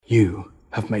You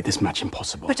have made this match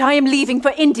impossible. But I am leaving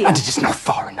for India. And it is not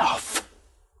far enough.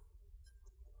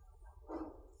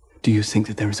 Do you think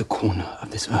that there is a corner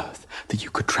of this earth that you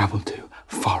could travel to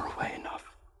far away enough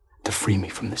to free me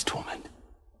from this torment?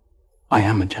 I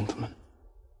am a gentleman.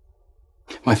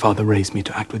 My father raised me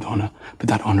to act with honor, but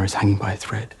that honor is hanging by a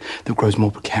thread that grows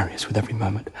more precarious with every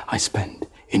moment I spend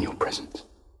in your presence.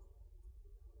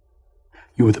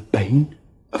 You are the bane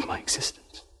of my existence.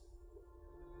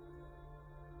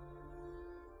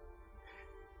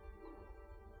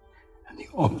 And the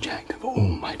object of all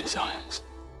my desires.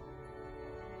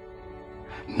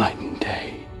 Night and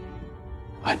day,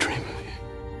 I dream of you.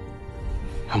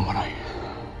 And when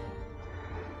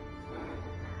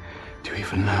do you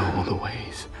even know all the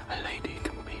ways a lady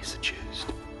can be seduced?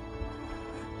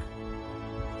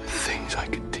 The things I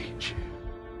could teach you.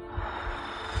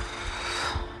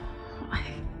 I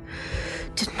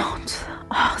did not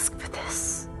ask for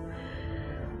this.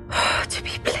 To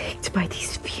be plagued by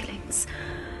these feelings.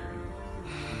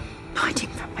 Hiding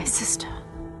from my sister.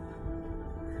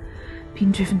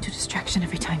 Being driven to distraction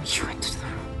every time you enter the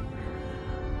room.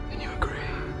 And you agree?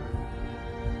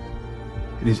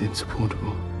 It is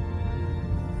insupportable.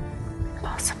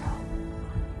 Impossible.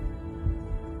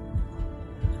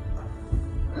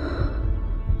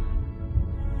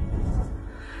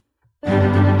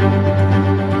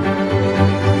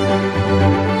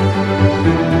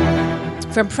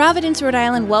 From Providence, Rhode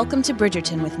Island, welcome to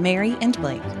Bridgerton with Mary and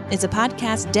Blake. It's a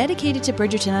podcast dedicated to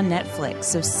Bridgerton on Netflix,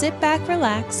 so sit back,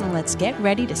 relax, and let's get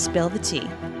ready to spill the tea.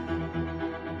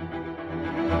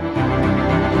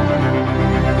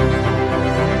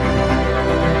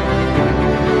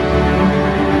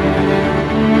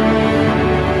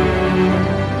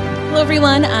 Hello,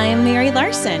 everyone. I am Mary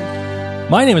Larson.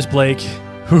 My name is Blake.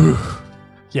 Whew.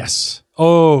 Yes.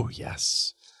 Oh,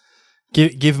 yes.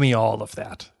 Give me all of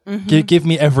that. Mm-hmm. Give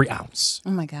me every ounce. Oh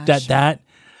my gosh.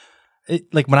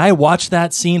 Like when I watched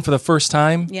that scene for the first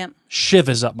time, yep,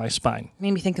 shivers up my spine. Made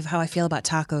me think of how I feel about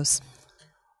tacos.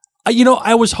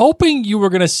 I was hoping you were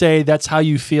going to say that's how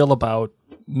you feel about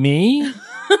me.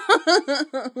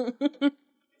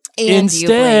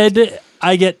 Instead,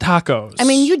 I get tacos. I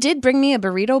mean, you did bring me a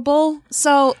burrito bowl,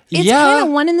 so it's kind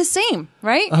of one and the same,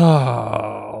 right?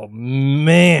 Oh,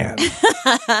 man.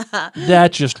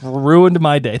 That just ruined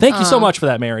my day. Thank you so much for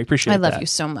that, Mary. Appreciate that. I love you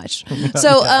so much.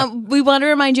 So we want to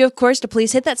remind you, of course, to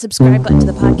please hit that subscribe button to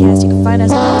the podcast. You can find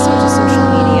us on all sorts of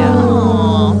social media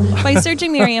by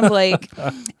searching Mary and Blake.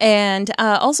 And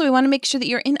also, we want to make sure that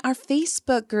you're in our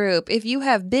Facebook group. If you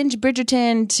have binge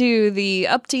Bridgerton to the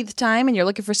upteenth time and you're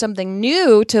looking for something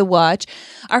new to watch,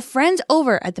 our friends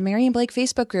over at the Mary and Blake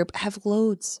Facebook group have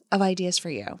loads of ideas for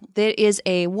you. There is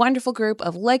a wonderful group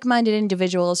of like-minded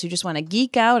individuals who just want to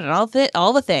geek out and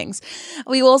all the things.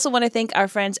 We also want to thank our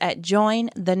friends at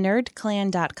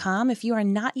jointhenerdclan.com. If you are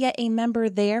not yet a member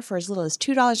there, for as little as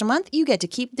 $2 a month, you get to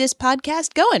keep this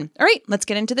podcast going. All right, let's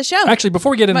get into the show. Actually,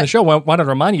 before we get into the show, I want to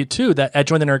remind you, too, that at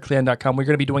jointhenerdclan.com, we're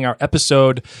going to be doing our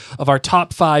episode of our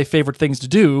top 5 favorite things to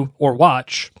do or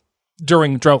watch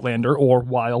during Droughtlander or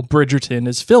while Bridgerton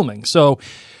is filming. So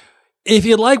if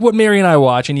you like what Mary and I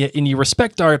watch and you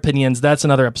respect our opinions, that's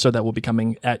another episode that will be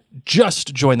coming at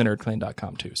just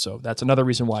jointhenerdclan.com too. So that's another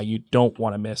reason why you don't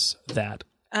want to miss that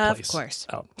place. Of course.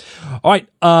 Oh. All right.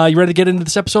 You ready to get into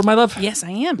this episode, my love? Yes, I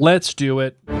am. Let's do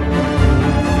it.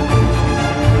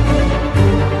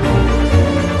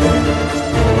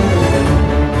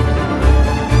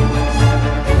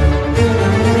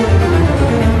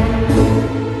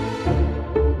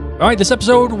 All right, this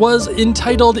episode was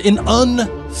entitled An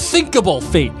Unthinkable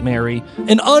Fate, Mary.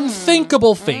 An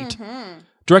Unthinkable Fate. Mm-hmm.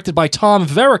 Directed by Tom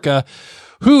Verica,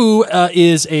 who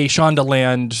is a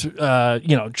Shondaland,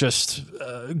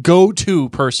 go-to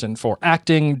person for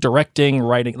acting, directing,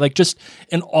 writing, like just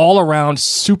an all-around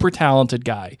super talented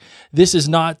guy. This is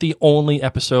not the only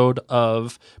episode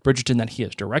of Bridgerton that he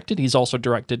has directed. He's also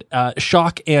directed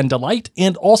Shock and Delight,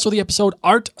 and also the episode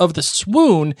Art of the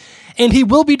Swoon, and he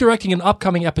will be directing an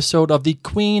upcoming episode of the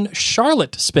Queen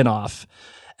Charlotte spinoff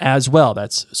as well.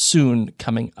 That's soon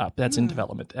coming up. That's in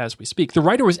development as we speak. The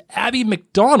writer was Abby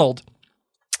McDonald.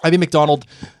 Abby McDonald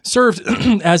served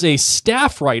as a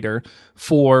staff writer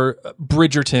for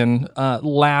Bridgerton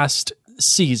last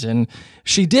season.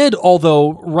 She did,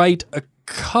 although, write a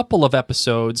couple of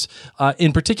episodes,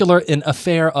 in particular An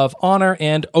Affair of Honor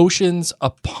and Oceans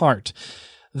Apart,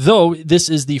 though this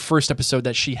is the first episode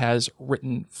that she has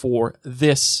written for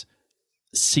this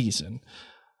season.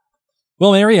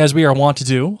 Well, Mary, as we are wont to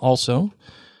do also,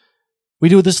 we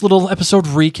do this little episode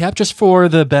recap just for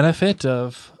the benefit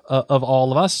of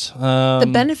all of us. The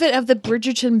benefit of the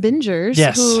Bridgerton bingers,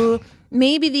 yes, who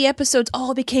maybe the episodes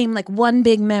all became like one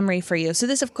big memory for you. So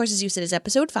this, of course, as you said, is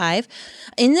episode 5.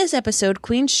 In this episode,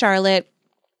 Queen Charlotte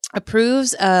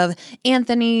approves of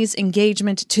Anthony's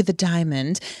engagement to the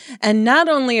diamond, and not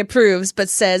only approves, but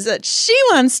says that she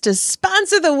wants to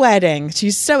sponsor the wedding.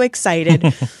 She's so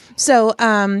excited. So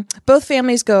both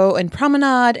families go and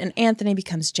promenade, and Anthony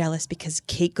becomes jealous because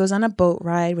Kate goes on a boat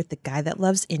ride with the guy that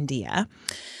loves India.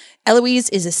 Eloise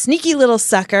is a sneaky little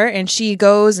sucker, and she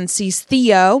goes and sees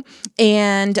Theo,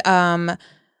 and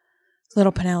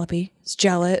little Penelope is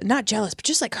not jealous, but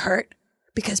just like hurt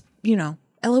because,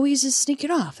 Eloise is sneaking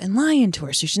off and lying to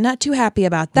her, so she's not too happy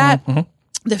about that. Mm-hmm.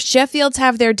 The Sheffields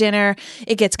have their dinner.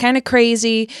 It gets kind of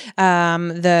crazy.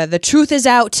 The truth is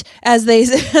out, as they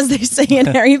say in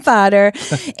Harry Potter,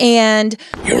 and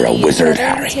you're a wizard,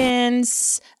 Harry.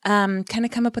 Kind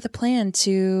of come up with a plan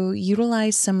to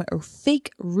utilize some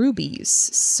fake rubies.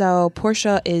 So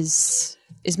Portia is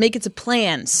making some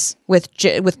plans with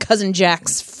cousin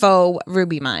Jack's faux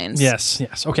ruby mines. Yes.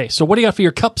 Okay, so what do you got for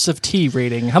your cups of tea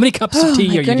rating? How many cups of tea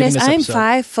are you giving this episode? I'm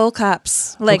 5 full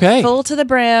cups, full to the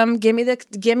brim. Give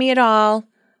me it all.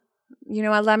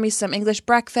 I love me some English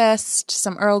breakfast,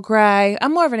 some Earl Grey.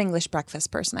 I'm more of an English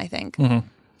breakfast person, I think. Mm-hmm.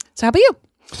 So how about you?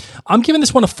 I'm giving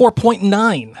this one a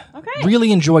 4.9. Okay.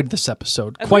 Really enjoyed this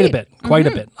episode quite a bit.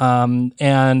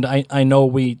 And I know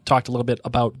we talked a little bit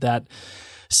about that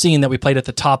scene that we played at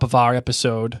the top of our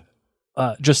episode.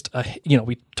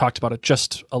 We talked about it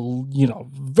just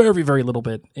very, very little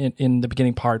bit in the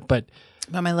beginning part, but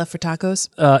about my love for tacos.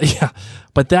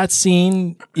 But that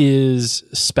scene is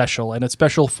special, and it's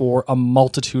special for a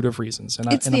multitude of reasons. And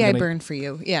I burn for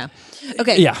you. Yeah.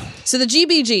 Okay. Yeah. So the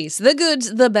GBGs, the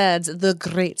goods, the bads, the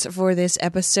greats for this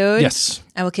episode. Yes.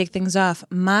 I will kick things off.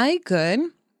 My good,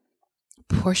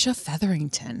 Portia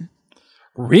Featherington.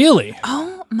 Really?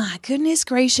 Oh my goodness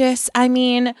gracious. I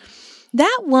mean,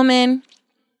 that woman,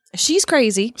 she's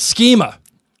crazy. Schema.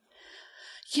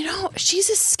 She's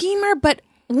a schemer, but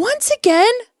once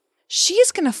again, she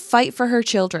is going to fight for her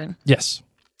children. Yes.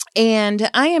 And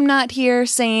I am not here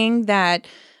saying that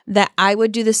I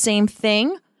would do the same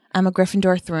thing. I'm a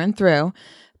Gryffindor through and through.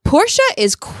 Portia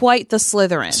is quite the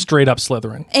Slytherin. Straight up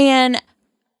Slytherin. And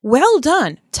well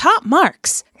done. Top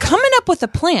marks. Coming up with a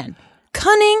plan.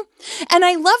 Cunning. And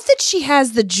I love that she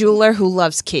has the jeweler who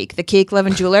loves cake, the cake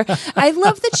loving jeweler. I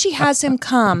love that she has him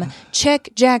come check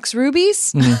Jack's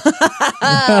rubies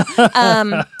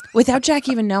without Jack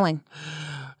even knowing.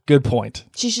 Good point.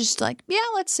 She's just like, yeah,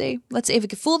 let's see if it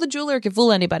can fool the jeweler, it can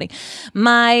fool anybody.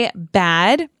 My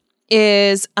bad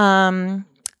is Danbury.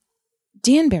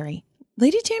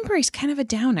 Lady Danbury's kind of a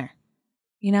downer,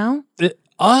 you know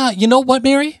what,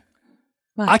 Mary?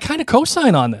 What? I kind of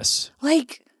co-sign on this.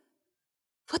 Like,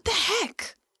 what the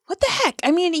heck?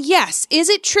 I mean, yes. Is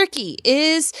it tricky?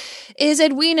 Is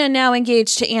Edwina now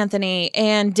engaged to Anthony,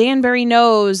 and Danbury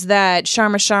knows that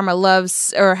Sharma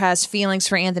loves or has feelings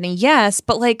for Anthony? Yes,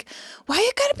 but like, why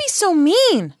you gotta be so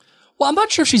mean? Well, I'm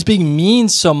not sure if she's being mean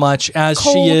so much as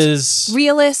Cold, she is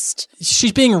realist.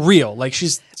 She's being real. Like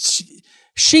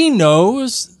she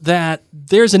knows that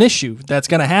there's an issue that's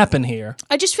going to happen here.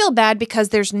 I just feel bad because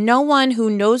there's no one who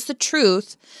knows the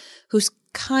truth, who's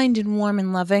kind and warm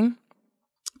and loving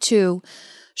to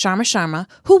Sharma,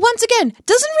 who once again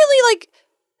doesn't really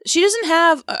she doesn't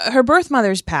have her birth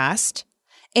mother's past,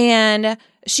 and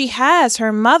she has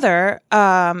her mother,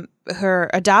 her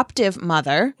adoptive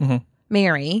mother, mm-hmm.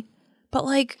 Mary, but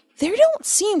they don't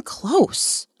seem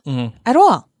close at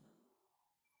all.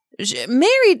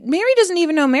 Mary doesn't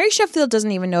even know. Mary Sheffield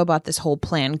doesn't even know about this whole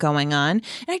plan going on,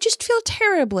 and I just feel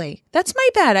terribly. That's my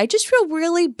bad. I just feel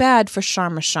really bad for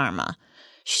Sharma.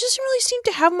 She doesn't really seem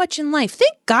to have much in life.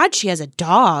 Thank God she has a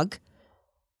dog.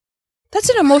 That's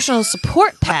an emotional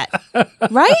support pet,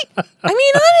 right? I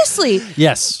mean, honestly.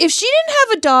 Yes. If she didn't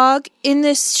have a dog in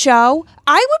this show,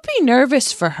 I would be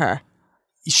nervous for her.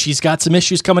 She's got some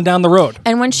issues coming down the road.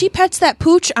 And when she pets that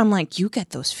pooch, I'm like, you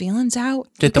get those feelings out.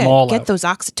 Get them all out. Get those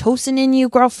oxytocin in you,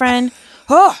 girlfriend.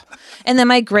 Oh. And then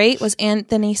my great was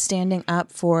Anthony standing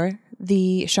up for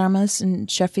the Sharmas and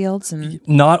Sheffields. And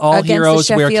not all heroes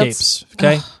wear capes.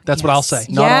 Okay? That's what I'll say.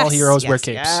 Not all heroes wear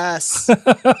capes. Yes.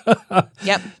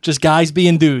 Yep. Just guys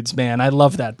being dudes, man. I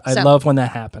love that. I love when that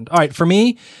happened. All right. For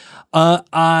me,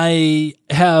 I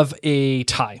have a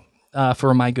tie.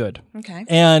 For my good. Okay.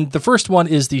 And the first one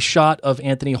is the shot of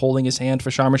Anthony holding his hand for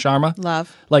Sharma.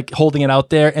 Love. Like holding it out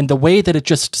there, and the way that it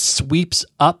just sweeps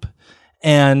up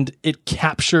and it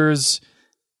captures,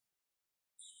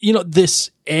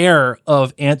 this air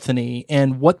of Anthony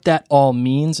and what that all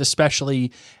means,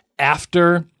 especially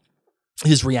after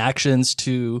his reactions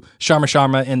to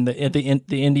Sharma and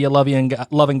the India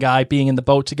loving guy being in the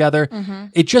boat together.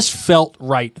 It just felt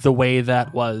right the way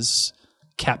that was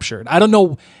captured. I don't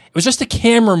know. It was just a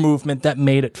camera movement that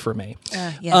made it for me.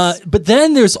 Yes. But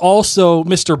then there's also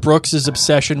Mr. Brooks's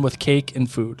obsession with cake and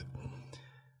food.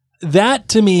 That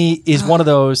to me is one of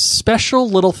those special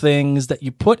little things that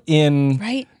you put in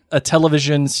Right. a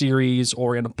television series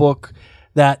or in a book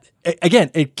that, again,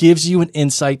 it gives you an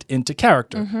insight into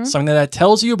character. Something that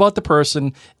tells you about the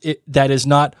person that is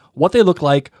not what they look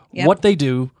like, Yep. what they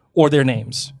do, or their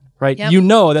names, right? Yep. You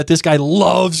know that this guy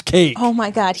loves cake. Oh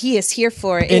my God, he is here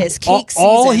for it. And It is cake season.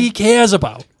 all he cares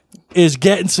about is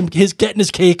getting his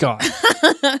cake on.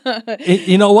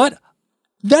 You know what?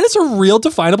 That is a real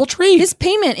definable trait. His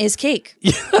payment is cake.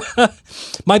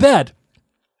 My bad.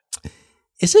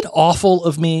 Is it awful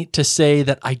of me to say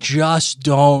that I just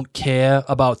don't care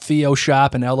about Theo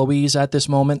Sharp and Eloise at this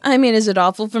moment? I mean, is it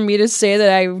awful for me to say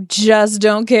that I just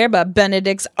don't care about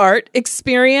Benedict's art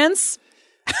experience?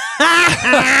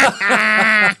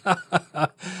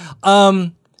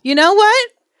 You know what?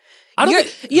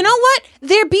 You know what?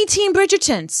 They're B Team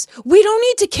Bridgertons. We don't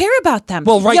need to care about them.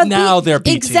 Well, right now they're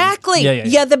B team. Exactly. Yeah.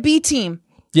 Yeah, the B team.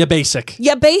 Yeah, basic.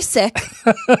 Yeah, basic.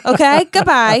 Okay,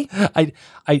 goodbye.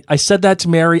 I said that to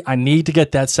Mary. I need to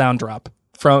get that sound drop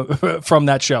from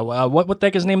that show. What the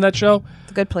heck is the name of that show?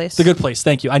 The Good Place. The Good Place.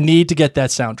 Thank you. I need to get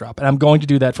that sound drop, and I'm going to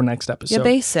do that for next episode. You're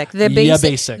basic. They're Yeah, basic.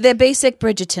 basic. They're basic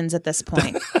Bridgertons at this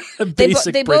point.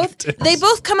 Basic they Bridgertons.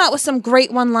 both come out with some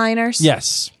great one-liners.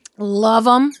 Yes. Love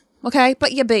them. Okay,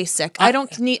 but you're basic. I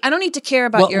don't need to care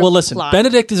about your Well, listen. plot.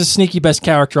 Benedict is a sneaky best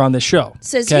character on this show.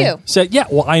 Says you. Yeah.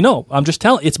 Well, I know. I'm just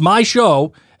telling. It's my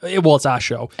show. Well, it's our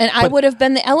show. And I would have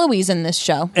been the Eloise in this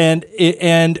show. And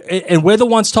we're the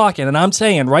ones talking. And I'm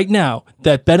saying right now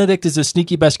that Benedict is the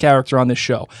sneaky best character on this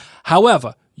show.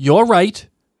 However, you're right.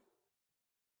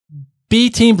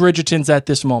 B Team Bridgerton's at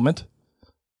this moment.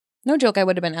 No joke, I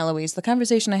would have been Eloise. The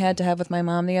conversation I had to have with my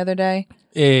mom the other day.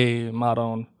 Hey,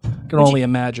 Maron. Can only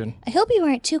imagine. I hope you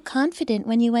weren't too confident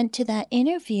when you went to that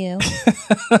interview.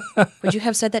 Would you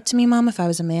have said that to me, Mom, if I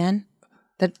was a man?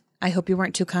 That I hope you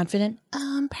weren't too confident?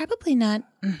 Probably not.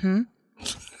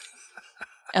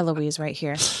 Eloise right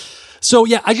here. So,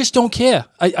 yeah, I just don't care.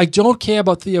 I don't care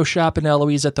about Theo Sharp and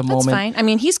Eloise at the That's moment. fine. I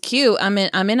mean, he's cute. I'm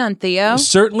in on Theo.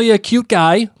 Certainly a cute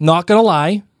guy. Not going to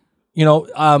lie. You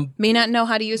know, May not know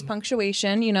how to use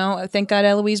punctuation. You know, thank God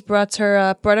Eloise brought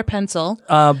her pencil.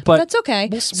 but That's okay.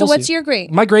 So what's see. your grade?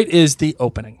 My grade is the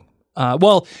opening.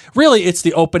 Well, really, it's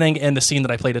the opening and the scene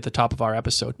that I played at the top of our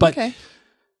episode. But Okay.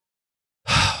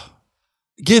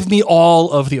 give me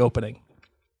all of the opening.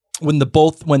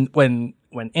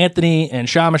 When Anthony and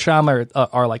Shama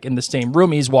are like in the same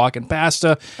room, he's walking past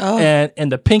her,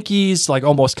 and the pinkies like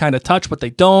almost kind of touch, but they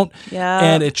don't. Yeah.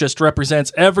 And it just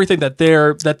represents everything that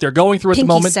they're going through at Pinky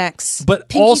the moment. sex. But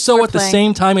Pinky also at the foreplay.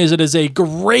 same time, it is a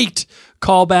great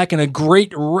callback and a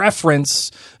great reference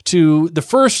to the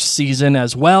first season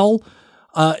as well.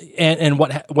 And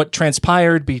what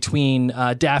transpired between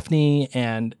Daphne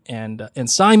and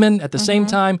Simon at the same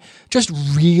time, just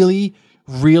really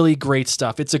great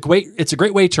stuff. It's a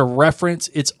great way to reference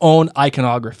its own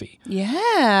iconography.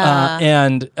 Yeah.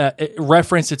 And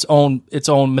reference its own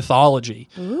mythology,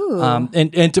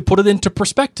 and to put it into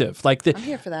perspective. Like I'm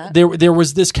here for that. There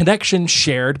was this connection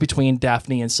shared between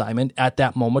Daphne and Simon at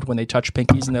that moment when they touch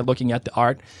pinkies and they're looking at the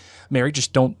art. Mary,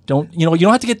 just don't you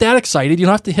don't have to get that excited. You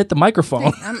don't have to hit the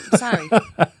microphone. I'm sorry.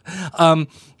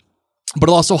 But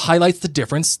it also highlights the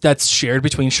difference that's shared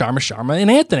between Sharma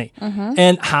and Anthony,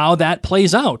 and how that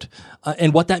plays out,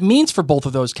 and what that means for both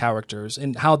of those characters,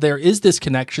 and how there is this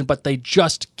connection, but they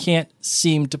just can't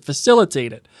seem to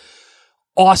facilitate it.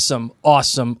 Awesome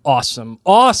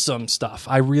stuff.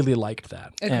 I really liked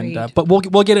that. Agreed. And but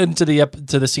we'll get into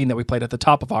the scene that we played at the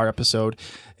top of our episode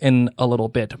in a little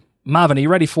bit. Marvin, are you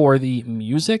ready for the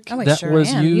music Oh, I that sure was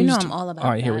am. used? You know I'm all about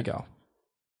All right, here we that. go.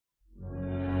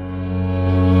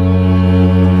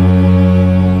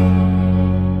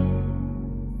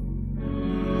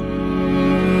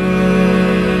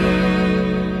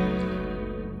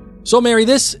 So, Mary,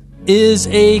 this is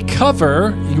a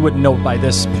cover. You wouldn't know by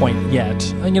this point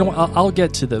yet. And you know what? I'll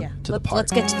get to the part.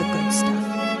 Let's get to the good stuff.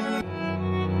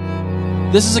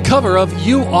 This is a cover of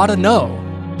 "You Oughta Know"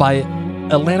 by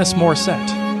Alanis Morissette,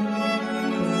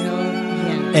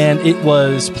 Brilliant. and it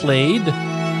was played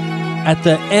at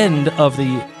the end of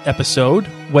the episode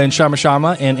when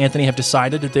Sharma and Anthony have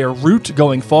decided that their route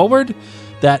going forward,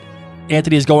 that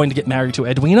Anthony is going to get married to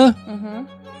Edwina,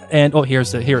 and here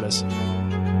it is.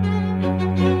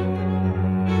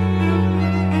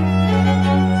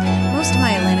 Most of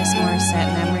my Alanis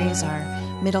Morissette memories are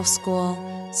middle school,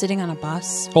 sitting on a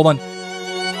bus. Hold on. No,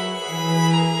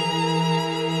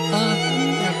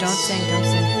 don't sing, don't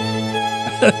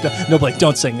sing. No, Blake,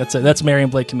 don't sing. That's Mary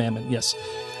and Blake commandment. Yes.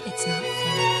 It's not fair.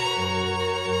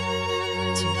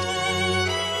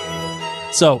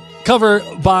 So, cover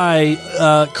by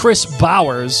Chris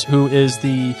Bowers, who is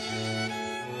the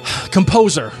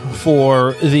composer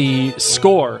for the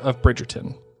score of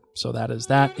Bridgerton. So that is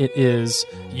that. It is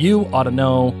You Ought to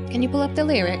Know. Can you pull up the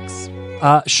lyrics?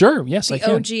 Sure. Yes, I The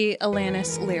can. OG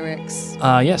Alanis lyrics.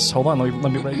 Yes. Hold on.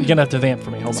 Let me. You're gonna have to vamp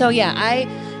for me. Hold So on. yeah, I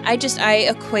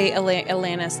equate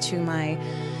Alanis to my,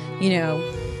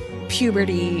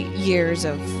 puberty years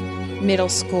of middle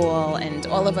school and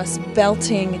all of us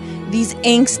belting these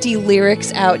angsty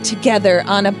lyrics out together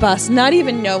on a bus, not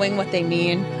even knowing what they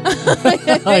mean.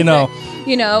 I know.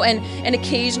 And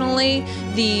occasionally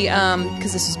the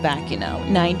because this was back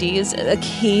 90s,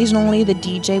 occasionally the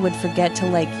DJ would forget to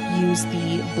use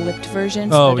the blipped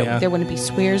version, so there wouldn't be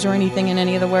swears or anything in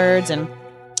any of the words, and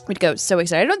we'd go so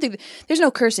excited. I don't think there's no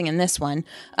cursing in this one,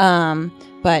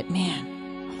 but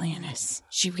man, Alanis,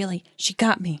 she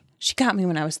got me. She got me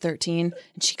when I was 13,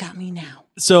 and she got me now.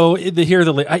 So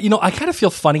I kind of feel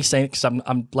funny saying it because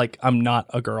I'm not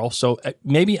a girl, so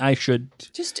maybe I should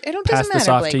Doesn't pass this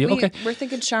matter, off Blake. to you. Okay. We're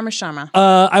thinking Sharma.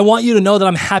 I want you to know that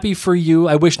I'm happy for you.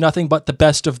 I wish nothing but the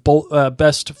best of both.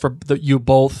 Best for you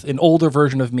both. An older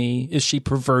version of me. Is she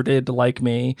perverted like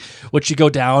me? Would she go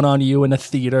down on you in a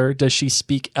theater? Does she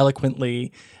speak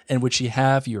eloquently? And would she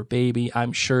have your baby?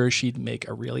 I'm sure she'd make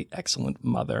a really excellent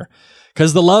mother.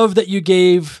 Because the love that you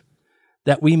gave,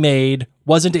 that we made,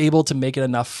 wasn't able to make it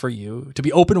enough for you to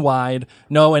be open wide.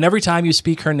 No, and every time you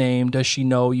speak her name, does she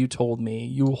know you told me?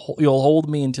 You'll hold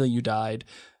me until you died.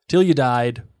 Till you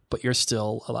died, but you're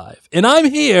still alive. And I'm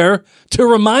here to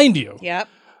remind you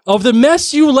of the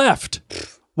mess you left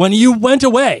when you went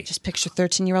away. Just picture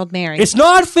 13-year-old Mary. It's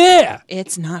not fair.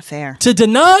 It's not fair. To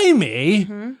deny me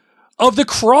of the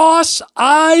cross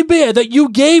I bear that you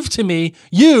gave to me.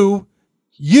 You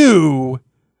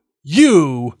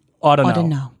ought to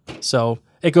know. So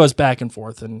it goes back and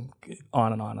forth and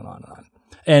on and on and on and on.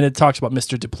 And it talks about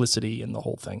Mr. Duplicity and the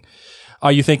whole thing.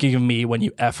 Are you thinking of me when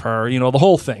you F her? The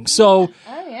whole thing. So,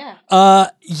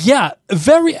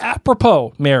 very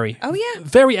apropos, Mary. Oh, yeah.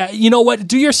 Very, you know what?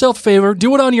 Do yourself a favor.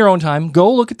 Do it on your own time.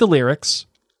 Go look at the lyrics.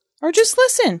 Or just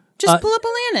listen. Just pull up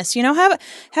Alanis.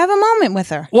 Have a moment with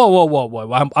her.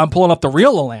 Whoa. I'm pulling up the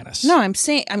real Alanis. No, I'm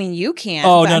saying, you can't.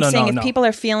 Oh, but no. I'm saying if people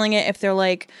are feeling it, if they're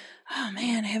like, oh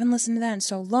man, I haven't listened to that in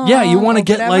so long. Yeah, you want to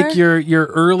get whatever. your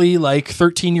early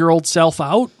 13-year-old self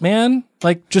out, man.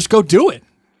 Just go do it.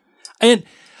 And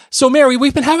so, Mary,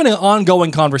 we've been having an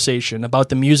ongoing conversation about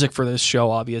the music for this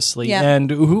show, obviously, and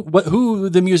who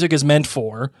the music is meant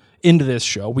for into this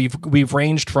show. We've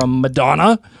ranged from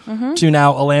Madonna to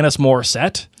now Alanis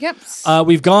Morissette. Yep.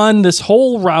 We've gone this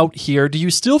whole route here. Do you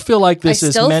still feel like this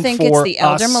is meant for us? I still think it's the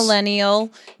elder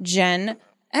millennial Gen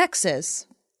X's.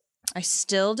 I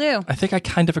still do. I think I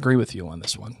kind of agree with you on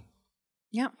this one.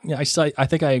 Yeah. Yeah, I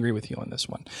think I agree with you on this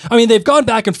one. I mean, they've gone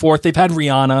back and forth. They've had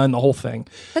Rihanna and the whole thing.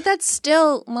 But that's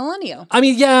still millennial. I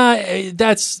mean, yeah,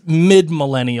 that's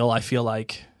mid-millennial, I feel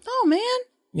like. Oh, man.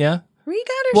 Yeah? We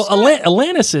got her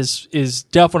Alanis is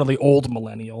definitely old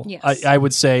millennial. Yes. I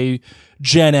would say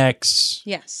Gen X.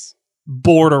 Yes.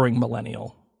 Bordering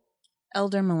millennial.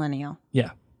 Elder millennial.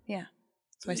 Yeah. Yeah.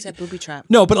 That's why I said booby trap.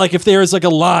 No, but if there is a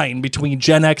line between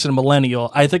Gen X and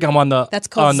millennial, I think I'm on the... That's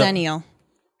called Zennial.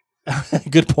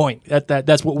 Good point.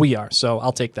 That's what we are. So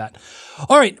I'll take that.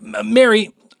 All right,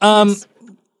 Mary.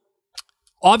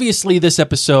 Obviously, this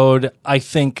episode I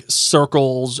think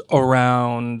circles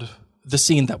around the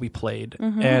scene that we played,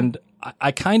 and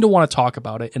I kind of want to talk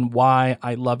about it and why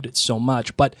I loved it so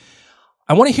much. But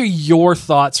I want to hear your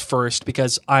thoughts first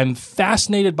because I'm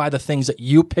fascinated by the things that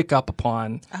you pick up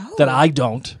upon that I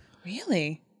don't.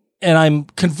 Really? And I'm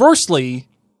conversely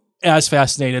as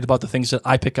fascinated about the things that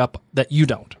I pick up that you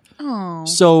don't. Oh,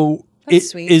 so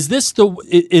sweet. Is this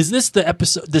the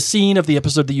episode, the scene of the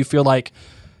episode that you feel like,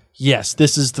 yes,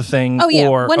 this is the thing? Oh yeah,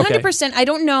 100%. Okay. I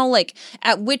don't know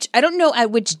at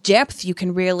which depth you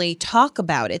can really talk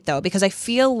about it though, because I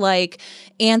feel like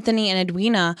Anthony and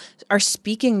Edwina are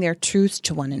speaking their truths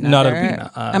to one another.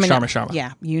 Not Edwina, Sharma.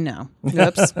 Yeah,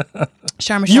 Oops,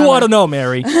 Sharma. You ought to know,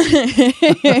 Mary.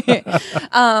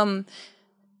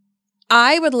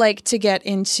 I would like to get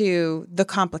into the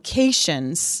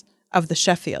complications of the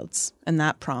Sheffields and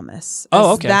that promise.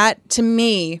 Oh, okay. That, to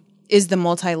me, is the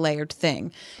multi-layered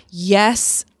thing.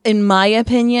 Yes, in my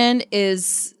opinion,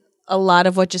 is a lot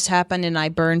of what just happened in I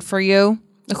Burn For You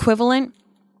equivalent,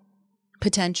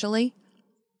 potentially.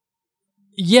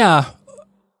 Yeah.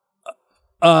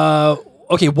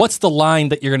 okay, what's the line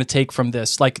that you're going to take from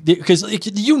this? Like, because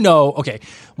okay,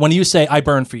 when you say "I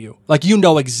burn for you," like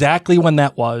exactly when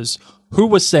that was, who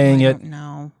was saying it.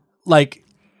 No. Like,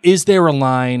 is there a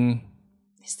line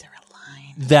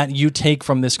that you take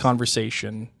from this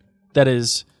conversation that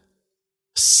is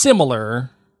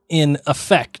similar in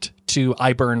effect to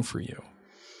 "I burn for you"?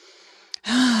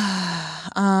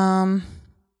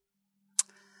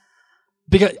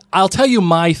 Because I'll tell you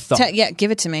my thought.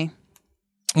 Give it to me.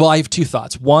 Well, I have two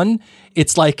thoughts. One,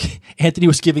 it's like Anthony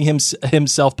was giving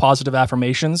himself positive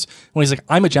affirmations when he's like,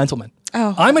 "I'm a gentleman.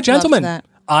 Oh, I'm a gentleman. loved that.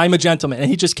 I'm a gentleman." And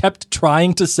he just kept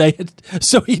trying to say it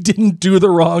so he didn't do the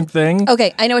wrong thing.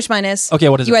 Okay, I know which mine is. Okay,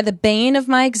 what is it? You are the bane of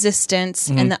my existence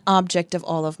and the object of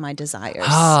all of my desires.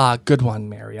 Ah, good one,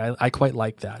 Mary. I quite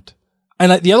like that.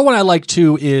 And the other one I like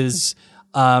too is,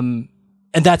 and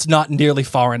that's not nearly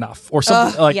far enough, or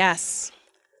something like. Yes.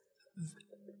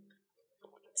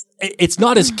 It's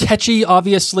not as catchy,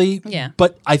 obviously. Yeah.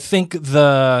 But I think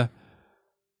I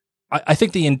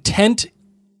think the intent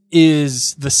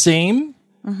is the same,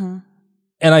 and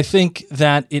I think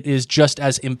that it is just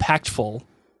as impactful,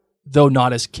 though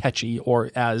not as catchy or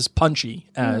as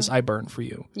punchy as "I burn for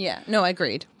you." Yeah. No, I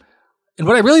agreed. And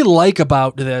what I really like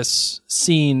about this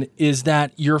scene is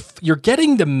that you're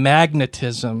getting the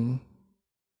magnetism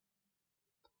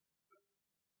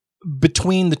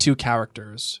between the two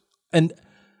characters, and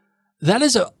that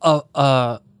is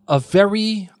a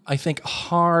very, I think,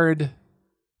 hard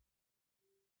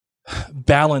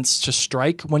balance to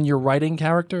strike when you're writing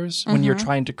characters, when you're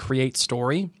trying to create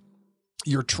story.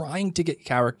 You're trying to get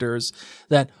characters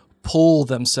that pull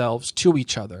themselves to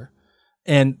each other,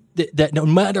 and that no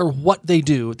matter what they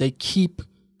do, they keep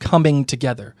coming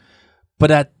together. But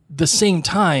at the same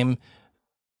time,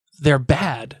 they're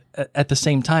bad. At the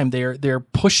same time, they're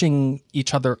pushing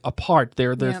each other apart.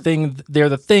 They're the thing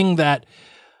that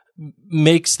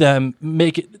makes them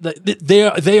make it.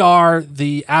 They are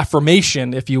the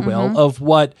affirmation, if you will, of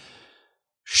what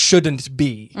shouldn't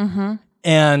be.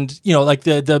 And like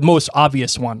the most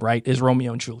obvious one, right, is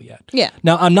Romeo and Juliet. Yeah.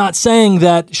 Now, I'm not saying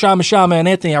that Shama and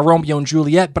Anthony are Romeo and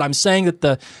Juliet, but I'm saying that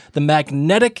the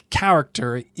magnetic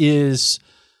character is.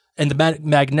 And the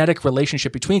magnetic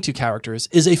relationship between two characters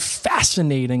is a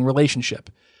fascinating relationship.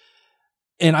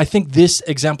 And I think this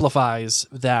exemplifies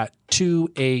that to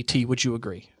a T. Would you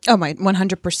agree? Oh, my,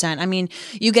 100%. I mean,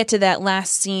 you get to that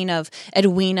last scene of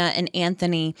Edwina and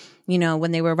Anthony,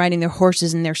 when they were riding their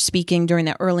horses and they're speaking during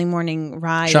that early morning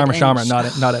ride. Sharma,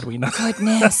 not Edwina.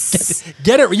 Goodness.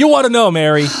 Get it? You want to know,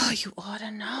 Mary. Oh, you ought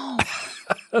to know.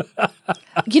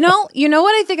 You know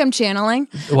what I think I'm channeling?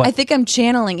 What? I think I'm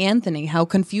channeling Anthony, how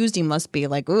confused he must be.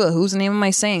 Like, ooh, whose name am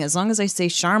I saying? As long as I say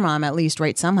Sharma, I'm at least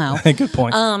right somehow. Good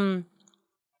point. As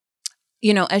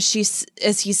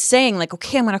he's saying, like,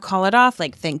 okay, I'm going to call it off.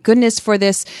 Like, thank goodness for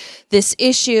this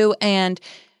issue. And,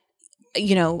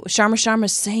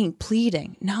 Sharma's saying,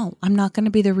 pleading, no, I'm not going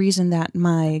to be the reason that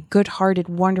my good-hearted,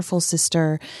 wonderful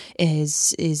sister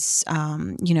is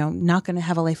not going to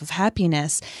have a life of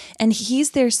happiness. And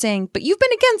he's there saying, but you've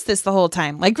been against this the whole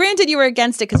time. Like, granted, you were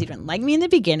against it because you didn't like me in the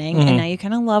beginning, and now you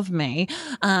kind of love me.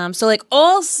 So like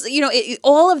all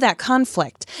of that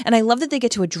conflict. And I love that they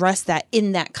get to address that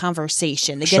in that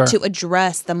conversation. They get to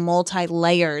address the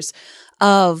multi-layers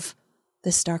of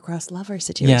the star-crossed lover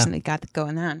situation they got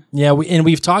going on. Yeah,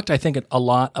 we've talked, I think, a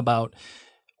lot about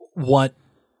what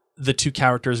the two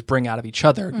characters bring out of each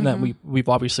other. And that we've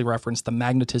obviously referenced the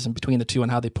magnetism between the two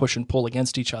and how they push and pull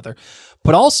against each other.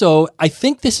 But also, I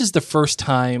think this is the first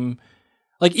time,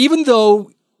 like, even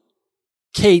though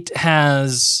Kate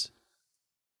has,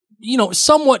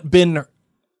 somewhat been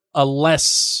a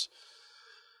less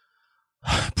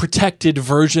protected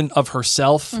version of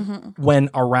herself when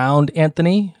around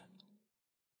Anthony,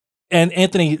 and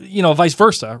Anthony, vice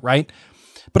versa, right?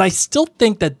 But I still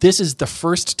think that this is the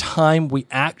first time we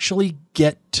actually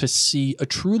get to see a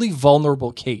truly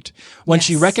vulnerable Kate when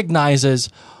she recognizes,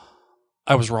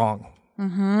 I was wrong.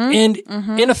 And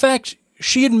in effect,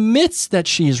 she admits that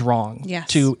she's wrong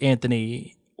to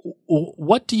Anthony.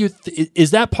 What do you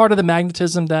is that part of the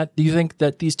magnetism that do you think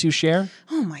that these two share?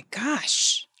 Oh my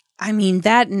gosh. I mean,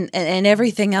 that and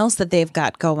everything else that they've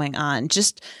got going on.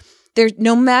 Just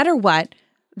no matter what,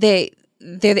 they're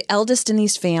the eldest in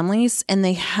these families, and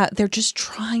they're just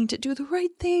trying to do the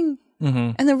right thing.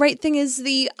 And the right thing is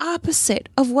the opposite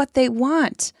of what they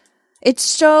want. It's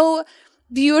so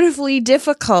beautifully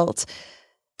difficult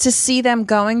to see them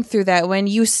going through that when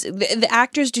the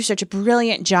actors do such a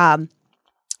brilliant job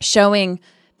showing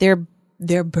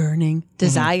their burning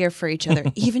desire for each other,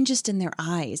 even just in their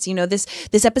eyes.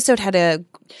 This episode had a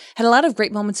lot of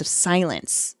great moments of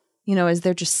silence as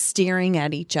they're just staring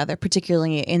at each other,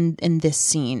 particularly in this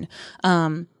scene,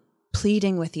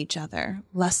 pleading with each other,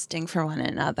 lusting for one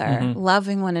another,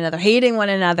 loving one another, hating one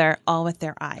another, all with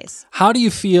their eyes. How do you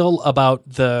feel about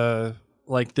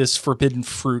this forbidden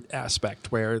fruit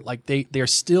aspect where like they're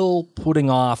still putting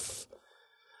off,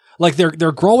 like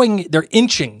they're growing, they're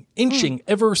inching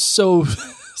ever so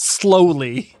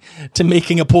slowly to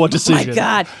making a poor decision. Oh my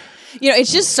God.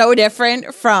 It's just so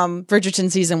different from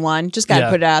Bridgerton season 1. Just got to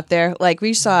put it out there. Like,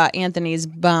 we saw Anthony's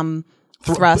bum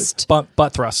thrust.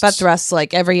 Butt thrusts. Butt thrusts,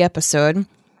 like, every episode.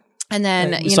 And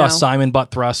then, we saw Simon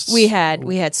butt thrusts. We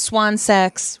had swan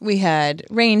sex. We had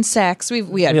rain sex.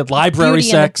 We had library Beauty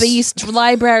sex. And the Beast,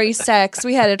 library sex.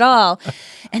 We had it all.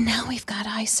 And now we've got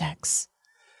eye sex.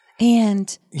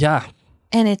 And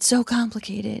it's so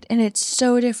complicated and it's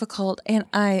so difficult, and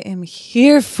I am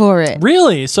here for it.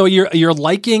 Really? So you're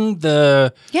liking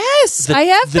the I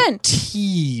have been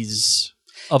tease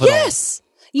of it all. Yes.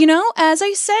 As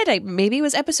I said, maybe it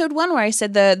was episode 1 where I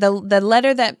said the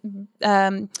letter that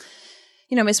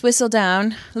Miss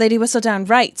Whistledown, Lady Whistledown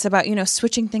writes about,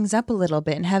 switching things up a little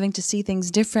bit and having to see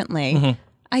things differently.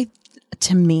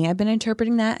 To me, I've been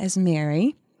interpreting that as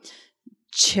Mary,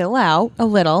 chill out a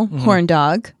little, horn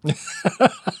dog.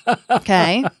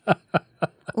 Okay.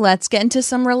 Let's get into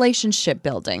some relationship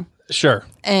building. Sure.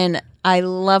 And I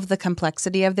love the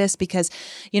complexity of this because,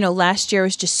 last year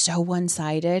was just so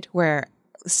one-sided where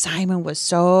Simon was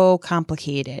so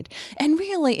complicated. And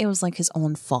really, it was like his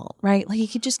own fault, right? Like,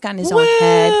 he just got in his own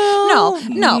head.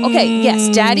 No. Okay,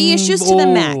 yes, daddy issues to the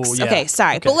max. Yeah. Okay,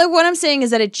 sorry. Okay. But like, what I'm saying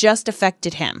is that it just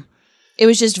affected him. It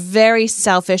was just very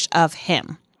selfish of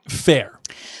him. Fair.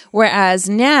 Whereas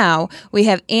now we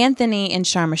have Anthony and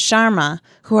Sharma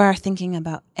who are thinking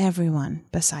about everyone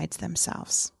besides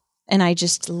themselves. And I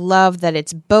just love that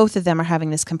it's both of them are having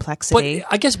this complexity. But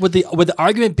I guess would the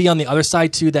argument be on the other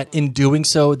side too, that in doing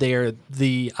so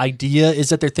the idea is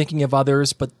that they're thinking of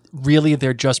others, but really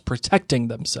they're just protecting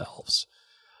themselves.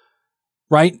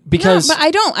 Right? Because no, but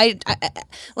I don't. I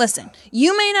listen,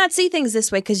 you may not see things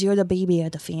this way because you're the baby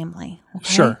of the family. Okay?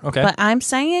 Sure, okay. But I'm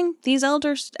saying these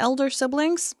elder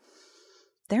siblings,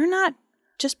 they're not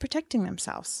just protecting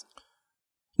themselves.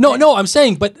 No, I'm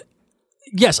saying, but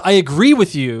yes, I agree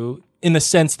with you in the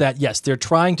sense that, yes, they're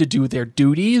trying to do their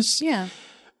duties. Yeah.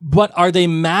 But are they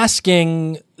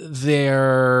masking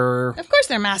their... Of course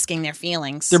they're masking their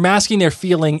feelings. They're masking their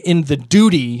feeling in the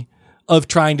duty of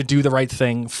trying to do the right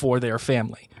thing for their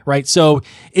family, right? So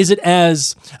is it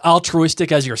as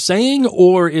altruistic as you're saying,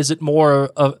 or is it more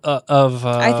of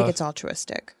I think it's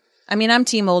altruistic. I mean, I'm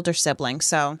team older sibling,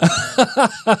 so...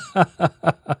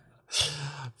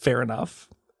 Fair enough.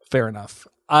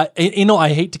 I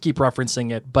hate to keep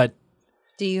referencing it, but...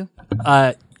 Do you?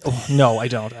 No, I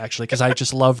don't actually, because I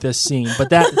just love this scene. But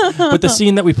the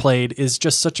scene that we played is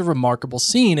just such a remarkable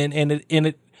scene, and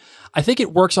it I think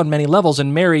it works on many levels.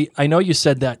 And Mary, I know you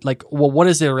said that, like, well, what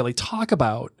does there really talk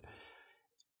about?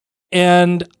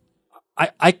 And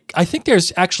I think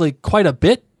there's actually quite a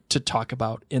bit to talk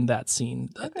about in that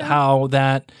scene. Okay.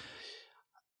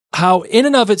 How in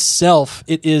and of itself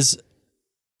it is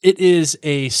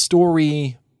a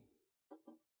story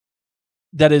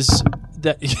that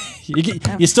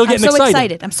you're still getting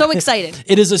excited. I'm so excited.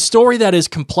 It is a story that is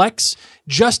complex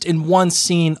just in one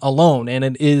scene alone,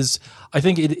 and I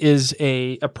think it is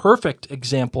a perfect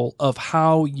example of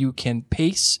how you can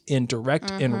pace and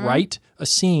direct and write a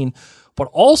scene, but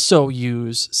also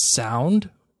use sound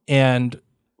and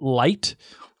light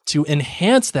to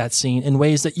enhance that scene in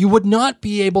ways that you would not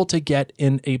be able to get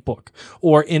in a book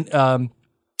or in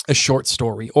a short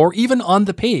story, or even on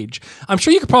the page. I'm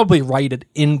sure you could probably write it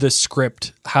in the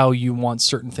script how you want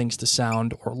certain things to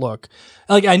sound or look.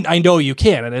 Like I know you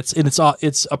can, and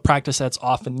it's a practice that's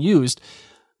often used.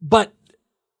 But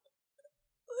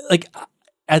like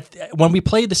when we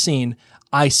played the scene,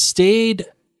 I stayed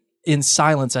in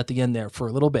silence at the end there for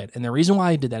a little bit, and the reason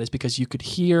why I did that is because you could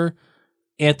hear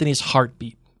Anthony's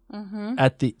heartbeat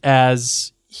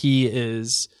as he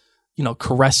is,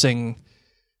 caressing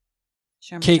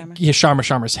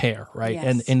Sharma's hair, right?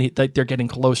 Yes. And they're getting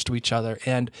close to each other.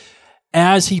 And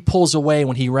as he pulls away,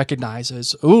 when he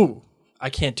recognizes, ooh, I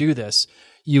can't do this,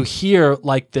 you hear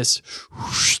like this,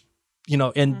 whoosh,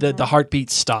 and the heartbeat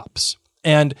stops.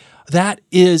 And that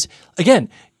is, again,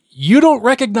 you don't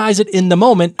recognize it in the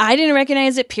moment. I didn't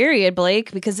recognize it, period,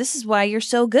 Blake, because this is why you're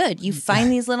so good. You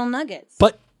find these little nuggets.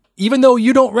 But even though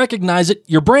you don't recognize it,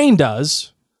 your brain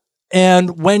does.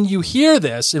 And when you hear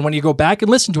this and when you go back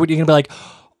and listen to it, you're going to be like,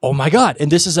 oh my God.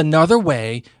 And this is another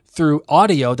way through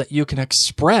audio that you can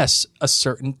express a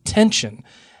certain tension.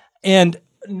 And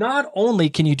not only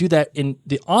can you do that in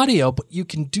the audio, but you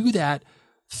can do that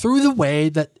through the way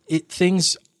that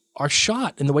things are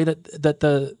shot and the way that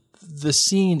the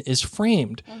scene is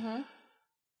framed.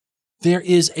 There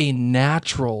is a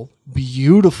natural,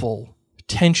 beautiful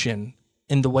tension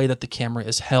in the way that the camera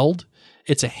is held.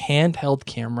 It's a handheld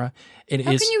camera. How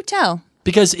can you tell?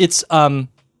 Because it's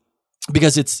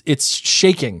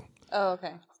shaking. Oh,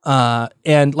 okay.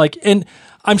 And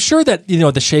I'm sure that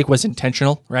the shake was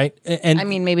intentional, right? And I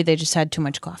mean, maybe they just had too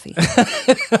much coffee.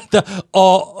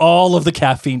 all of the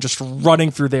caffeine just running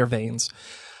through their veins.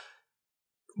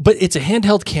 But it's a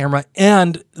handheld camera,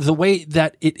 and the way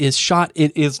that it is shot,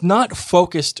 it is not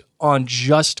focused on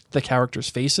just the characters'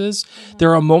 faces.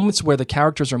 There are moments where the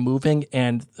characters are moving,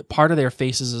 and part of their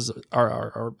faces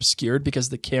are obscured because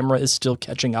the camera is still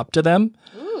catching up to them.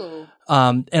 Ooh.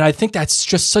 And I think that's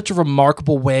just such a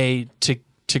remarkable way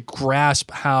to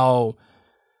grasp how.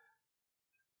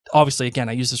 Obviously, again,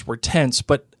 I use this word tense,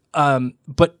 but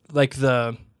like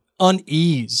the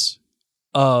unease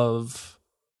of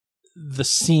the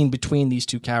scene between these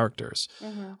two characters.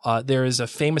 There is a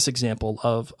famous example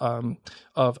of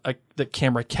the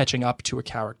camera catching up to a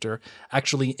character,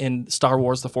 actually in Star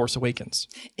Wars: The Force Awakens.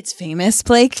 It's famous,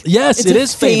 Blake. Yes, it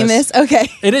is famous. Okay.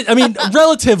 It is. I mean,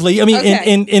 relatively. I mean,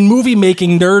 Okay. in movie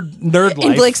making nerd life.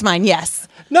 In Blake's mind, yes.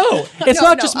 No, it's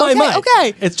not just my mind.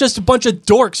 Okay. It's just a bunch of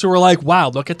dorks who are like, wow,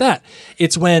 look at that.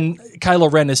 It's when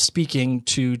Kylo Ren is speaking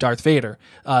to Darth Vader,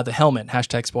 the helmet,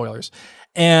 #spoilers.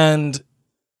 And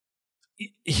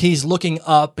he's looking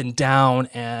up and down,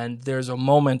 and there's a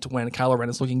moment when Kylo Ren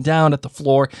is looking down at the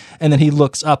floor, and then he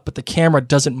looks up, but the camera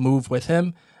doesn't move with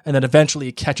him, and then eventually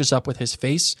it catches up with his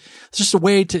face. It's just a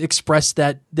way to express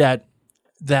that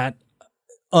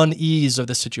unease of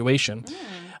the situation.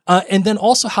 And then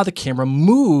also how the camera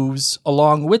moves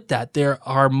along with that. There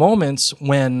are moments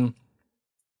when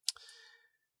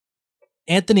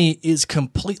Anthony is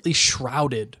completely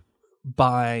shrouded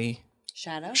by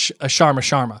Shadow?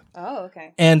 Sharma. Oh,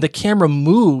 okay. And the camera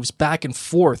moves back and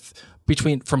forth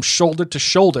from shoulder to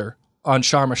shoulder on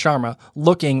Sharma,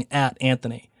 looking at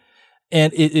Anthony.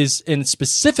 And and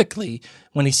specifically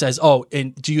when he says, "Oh,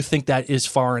 and do you think that is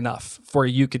far enough for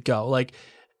you could go?" Like,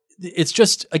 it's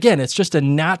just a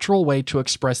natural way to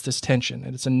express this tension,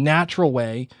 and it's a natural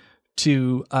way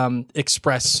to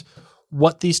express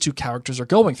what these two characters are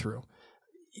going through.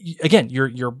 Again,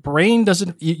 your brain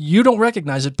doesn't, you don't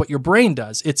recognize it, but your brain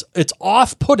does. It's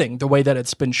off-putting the way that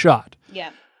it's been shot.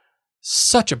 Yeah.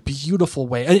 Such a beautiful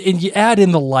way. And you add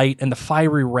in the light and the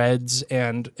fiery reds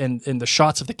and the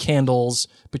shots of the candles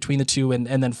between the two, and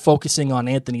then focusing on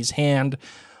Anthony's hand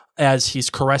as he's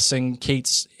caressing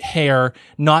Kate's hair,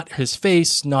 not his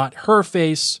face, not her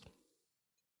face.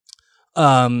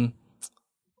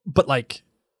 But like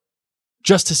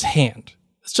just his hand.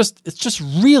 It's just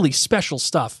really special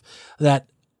stuff that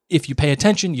if you pay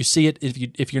attention, you see it.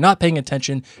 If you're not paying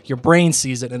attention, your brain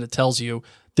sees it and it tells you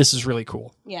this is really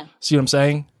cool. Yeah. See what I'm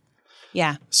saying?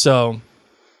 Yeah. So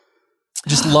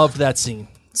just loved that scene.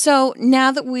 So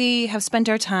now that we have spent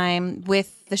our time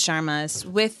with the Sharmas,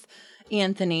 with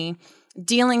Anthony,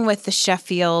 dealing with the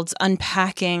Sheffields,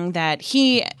 unpacking that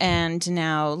he and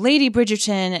now Lady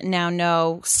Bridgerton now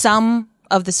know some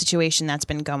of the situation that's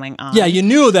been going on. Yeah, you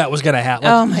knew that was going to happen.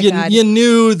 Oh my God. You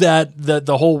knew that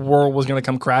the whole world was going to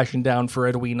come crashing down for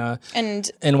Edwina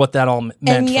and what that all meant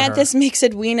and for yet her. this makes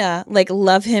Edwina like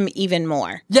love him even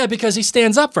more. Yeah, because he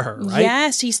stands up for her, right?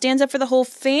 Yes, he stands up for the whole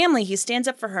family. He stands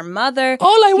up for her mother.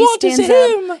 All I He want is stands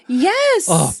him. up- Yes.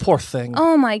 Oh, poor thing.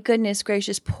 Oh my goodness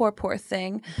gracious, poor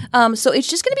thing. So it's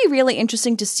just going to be really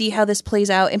interesting to see how this plays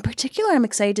out. In particular, I'm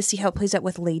excited to see how it plays out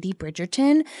with Lady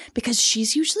Bridgerton, because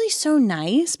she's usually so nice,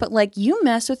 but like, you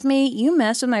mess with me, you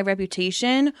mess with my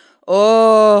reputation.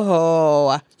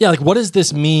 Oh. Yeah, like what does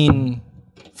this mean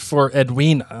for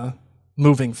Edwina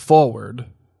moving forward?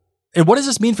 And what does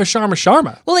this mean for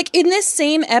Sharma? Well, like in this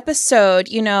same episode,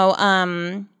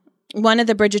 one of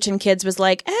the Bridgerton kids was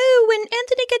like, "Oh, when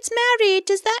Anthony gets married,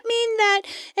 does that mean that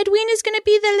Edwina's going to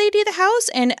be the lady of the house?"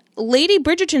 And Lady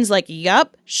Bridgerton's like,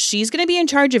 "Yup, she's going to be in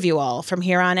charge of you all from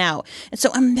here on out." And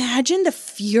so imagine the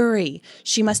fury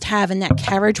she must have in that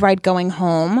carriage ride going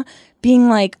home, being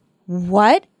like,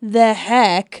 "What the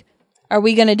heck are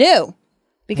we going to do?"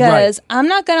 Because I'm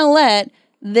not going to let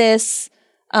this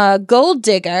gold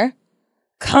digger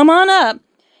come on up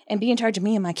and be in charge of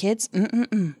me and my kids.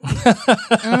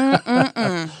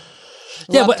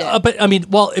 Yeah, but I mean,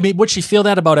 would she feel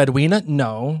that about Edwina?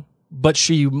 No, but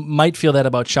she might feel that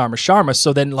about Sharma.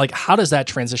 So then, like, how does that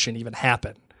transition even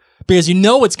happen? Because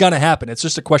it's going to happen. It's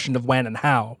just a question of when and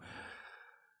how.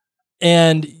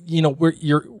 And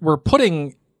we're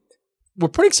putting we're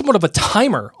putting somewhat of a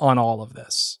timer on all of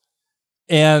this.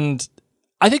 And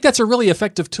I think that's a really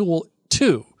effective tool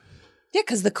too. Yeah,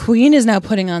 because the queen is now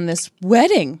putting on this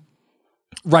wedding.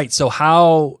 Right. So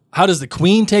how does the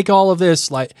queen take all of this?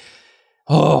 Like,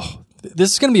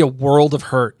 this is going to be a world of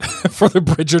hurt for the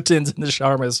Bridgertons and the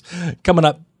Sharmas coming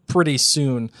up pretty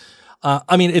soon.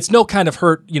 I mean, it's no kind of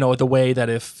hurt, the way that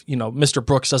if, Mr.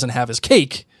 Brooks doesn't have his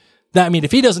cake,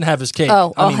 if he doesn't have his cake,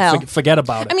 hell. Forget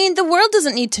about it. I mean, the world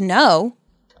doesn't need to know.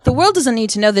 The world doesn't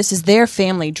need to know this is their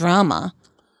family drama.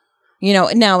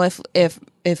 Now if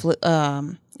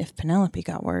Penelope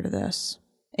got word of this,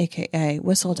 aka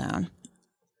Whistledown,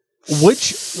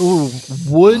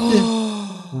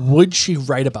 would she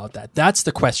write about that? That's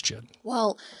the question.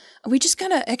 Well, we just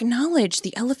gotta acknowledge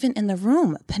the elephant in the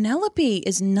room. Penelope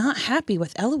is not happy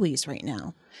with Eloise right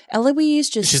now. Eloise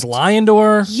she's lying to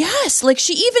her. Yes, like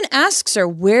she even asks her,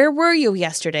 "Where were you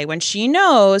yesterday?" When she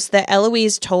knows that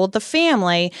Eloise told the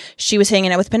family she was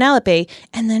hanging out with Penelope,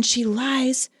 and then she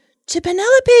lies to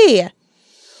Penelope.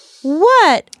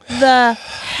 What the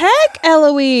heck,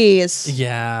 Eloise?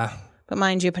 Yeah. But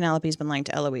mind you, Penelope's been lying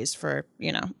to Eloise for,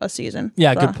 a season.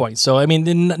 Yeah, good point. So, I mean,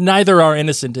 neither are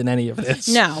innocent in any of this.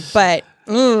 No, but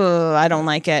I don't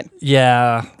like it.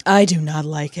 Yeah. I do not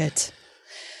like it.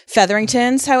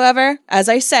 Featheringtons, however, as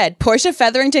I said, Portia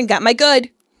Featherington got my good.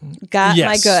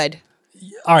 My good.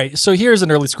 All right, so here's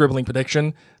an early scribbling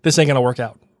prediction. This ain't going to work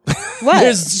out. What?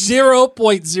 There's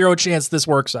 0.0 chance this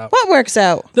works out. What works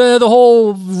out? The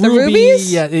whole Ruby,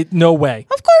 rubies? Yeah, no way.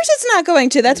 Of course it's not going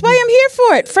to. That's why I'm here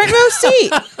for it. Front row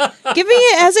seat. Give me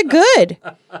it as a good.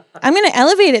 I'm going to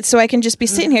elevate it so I can just be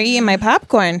sitting here eating my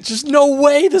popcorn. Just no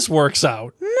way this works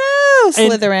out. No,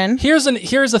 Slytherin. And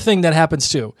here's the thing that happens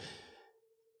too.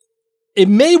 It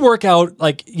may work out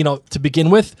to begin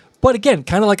with, but again,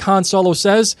 kind of like Han Solo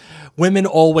says, women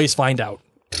always find out.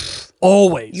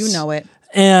 Always. You know it.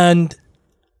 And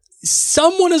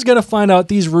someone is going to find out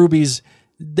these rubies,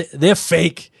 they're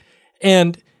fake.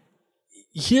 And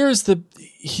here's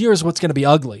what's going to be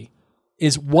ugly,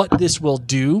 is what this will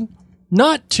do,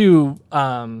 not to,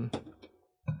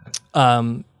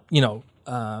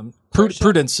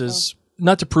 Prudence's,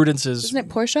 not to Prudence's. Isn't it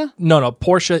Portia? No,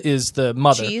 Portia is the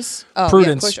mother. Cheese? Oh,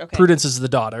 Prudence, yeah, Portia, okay. Prudence is the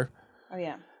daughter. Oh,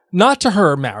 yeah. Not to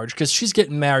her marriage, because she's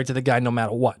getting married to the guy no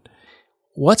matter what.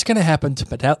 What's going to happen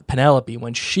to Penelope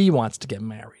when she wants to get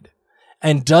married?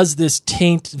 And does this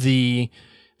taint the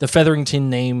Featherington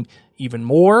name even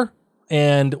more?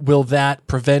 And will that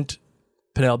prevent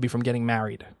Penelope from getting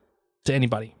married to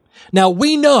anybody? Now,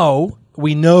 we know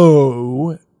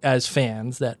as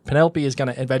fans that Penelope is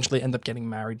going to eventually end up getting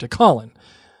married to Colin.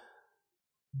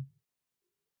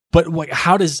 But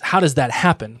how does that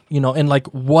happen? And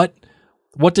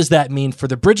what does that mean for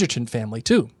the Bridgerton family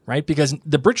too, right? Because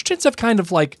the Bridgertons have kind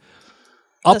of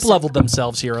up-leveled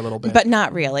themselves here a little bit. But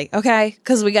not really, okay?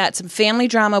 Because we got some family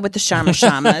drama with the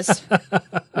Shamas.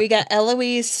 We got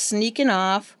Eloise sneaking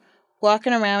off,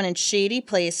 walking around in shady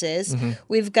places. Mm-hmm.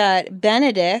 We've got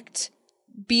Benedict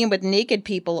being with naked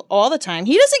people all the time.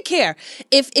 He doesn't care.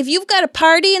 If you've got a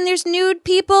party and there's nude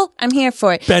people, I'm here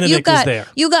for it. Benedict is there.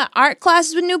 You got art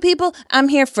classes with nude people, I'm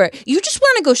here for it. You just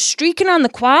want to go streaking on the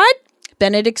quad?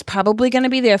 Benedict's probably going to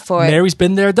be there for it. Mary's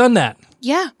been there, done that.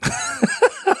 Yeah.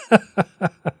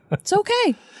 It's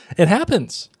okay. It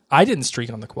happens. I didn't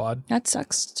streak on the quad. That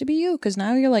sucks to be you, because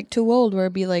now you're too old where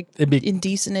it'd be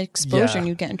indecent exposure and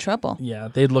you'd get in trouble. Yeah,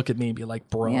 they'd look at me and be like,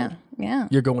 bro, yeah.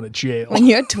 You're going to jail. When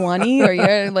you're 20 or you're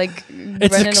it's running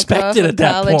across a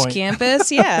college point.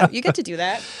 campus, yeah, you get to do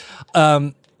that.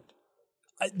 Another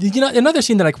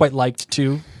scene that I quite liked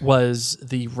too was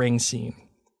the ring scene.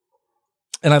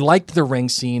 And I liked the ring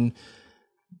scene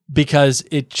because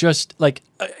it just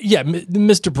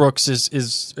Mr. Brooks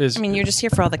is. I mean, you're just here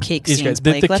for all the cake scenes,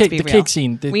 Blake. Let's be real. Cake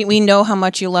scene. We know how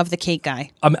much you love the cake guy.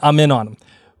 I'm in on him,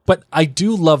 but I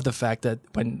do love the fact that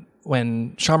when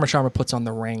Sharma puts on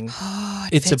the ring,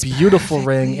 it's a beautiful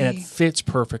ring and it fits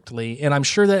perfectly. And I'm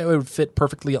sure that it would fit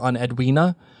perfectly on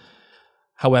Edwina.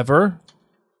 However,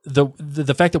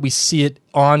 the fact that we see it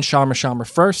on Sharma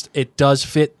first, it does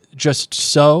fit just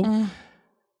so. Mm.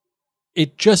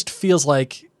 It just feels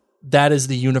like that is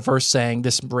the universe saying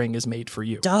this ring is made for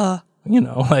you. Duh.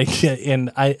 And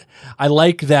I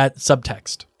like that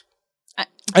subtext. And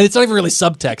it's not even really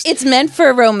subtext. It's meant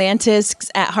for romantics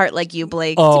at heart like you,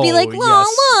 Blake. To be like,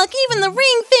 look, even the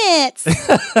ring fits.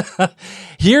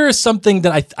 Here is something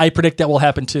that I predict that will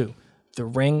happen too. The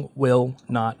ring will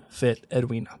not fit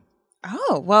Edwina.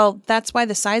 Oh, well, that's why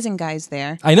the sizing guy's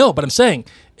there. I know, but I'm saying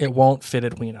it won't fit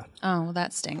Edwina. Oh, well,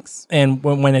 that stinks. And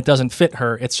when it doesn't fit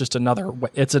her, it's just another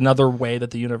way that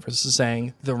the universe is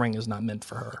saying the ring is not meant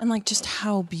for her. And like, just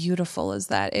how beautiful is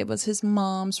that? It was his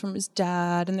mom's from his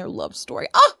dad and their love story.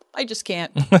 Oh, I just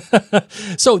can't.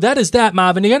 So that is that,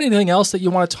 Marvin. You got anything else that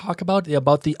you want to talk about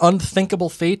the unthinkable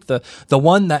fate, the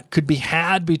one that could be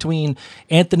had between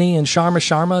Anthony and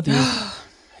Sharma, the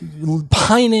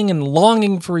pining and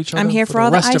longing for each other? I'm here for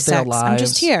all the the rest eye of their sex. lives. I'm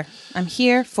just here. I'm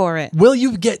here for it. Will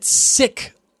you get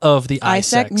sick of the eye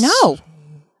sex? No,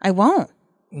 I won't.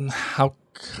 How?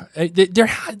 They're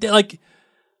like,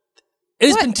 it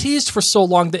has been teased for so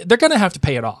long. They're going to have to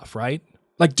pay it off, right?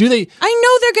 Like, do they? I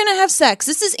know they're going to have sex.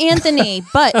 This is Anthony,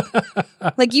 but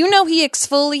like, he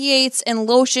exfoliates and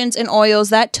lotions and oils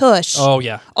that tush. Oh,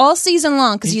 yeah. All season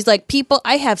long because he's like, people,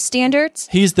 I have standards.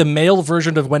 He's the male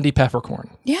version of Wendy Peppercorn.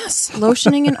 Yes,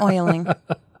 lotioning and oiling.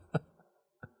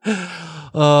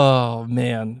 Oh,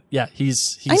 man. Yeah,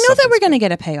 he's I know that we're going to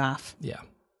get a payoff. Yeah.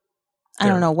 I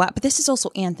don't know what, but this is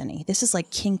also Anthony. This is like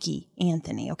kinky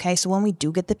Anthony, okay? So when we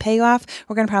do get the payoff,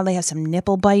 we're going to probably have some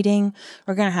nipple biting.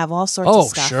 We're going to have all sorts of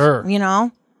stuff. Oh, sure. You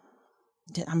know?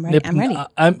 I'm ready. I'm ready.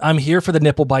 I'm here for the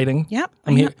nipple biting. Yep.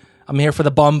 I'm here for the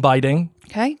bum biting.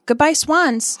 Okay. Goodbye,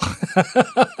 swans.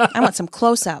 I want some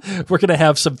close up. We're going to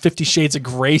have some 50 Shades of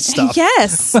Grey stuff.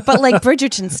 Yes, but like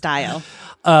Bridgerton style.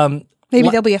 Maybe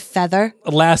there'll be a feather.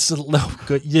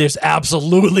 There's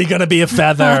absolutely going to be a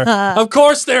feather. Of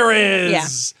course there is. Yeah.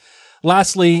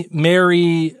 Lastly,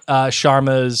 Mary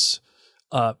Sharma's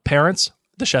parents,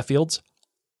 the Sheffields,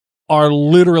 are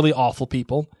literally awful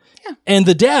people. Yeah. And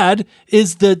the dad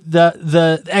is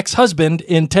the ex-husband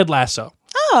in Ted Lasso.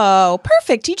 Oh,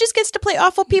 perfect. He just gets to play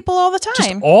awful people all the time.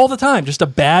 Just all the time. Just a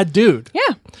bad dude.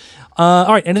 Yeah. All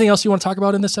right. Anything else you want to talk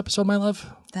about in this episode, my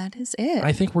love? That is it.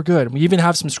 I think we're good. We even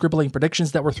have some scribbling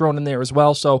predictions that were thrown in there as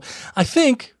well. So I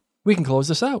think we can close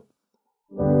this out.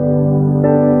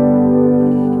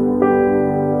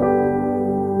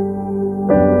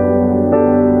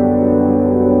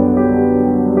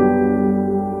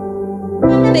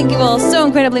 Thank you all so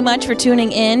incredibly much for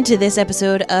tuning in to this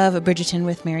episode of Bridgerton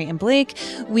with Mary and Blake.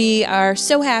 We are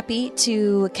so happy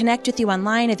to connect with you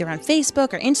online, either on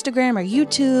Facebook or Instagram or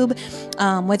YouTube.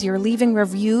 Whether you're leaving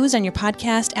reviews on your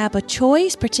podcast app of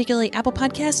choice, particularly Apple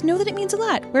Podcasts, know that it means a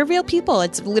lot. We're real people.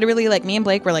 It's literally like me and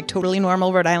Blake. We're like totally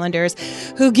normal Rhode Islanders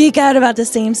who geek out about the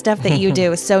same stuff that you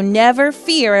do. So never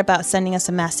fear about sending us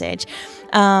a message.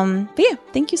 But yeah,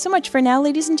 thank you so much for now,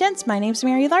 ladies and gents. My name's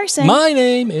Mary Larson. My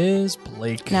name is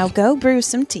Blake. Now go brew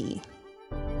some tea.